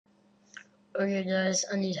Okay guys,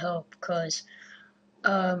 I need help because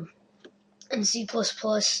in C++,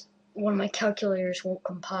 one of my calculators won't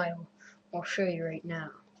compile. I'll show you right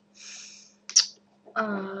now.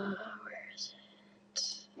 Where is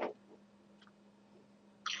it?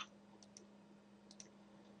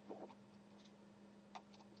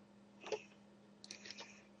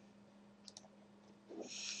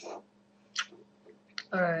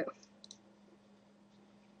 Alright.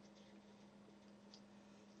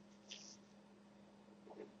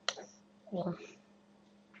 Well,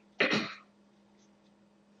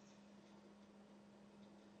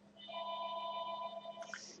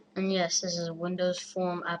 and yes, this is a Windows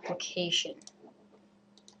Form application.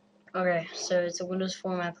 Okay, so it's a Windows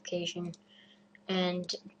Form application,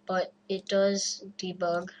 but it does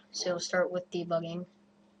debug, so we'll start with debugging.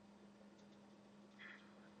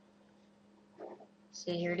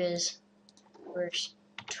 So here it is, works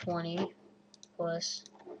 20 plus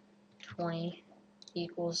 20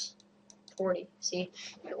 equals 40. See,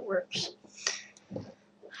 it works.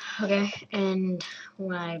 Okay, and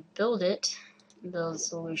when I build it, build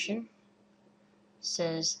solution,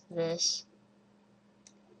 says this,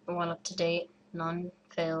 one up to date, none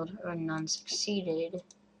failed, or none succeeded.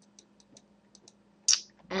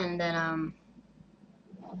 And then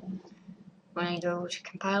when I go to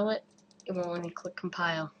compile it, it won't let me click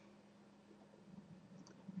compile.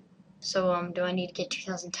 So do I need to get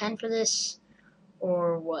 2010 for this,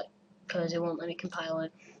 or what? Because it won't let me compile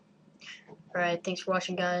it. Alright, thanks for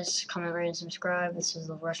watching guys. Comment, rate, and subscribe. This is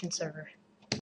the Russian server.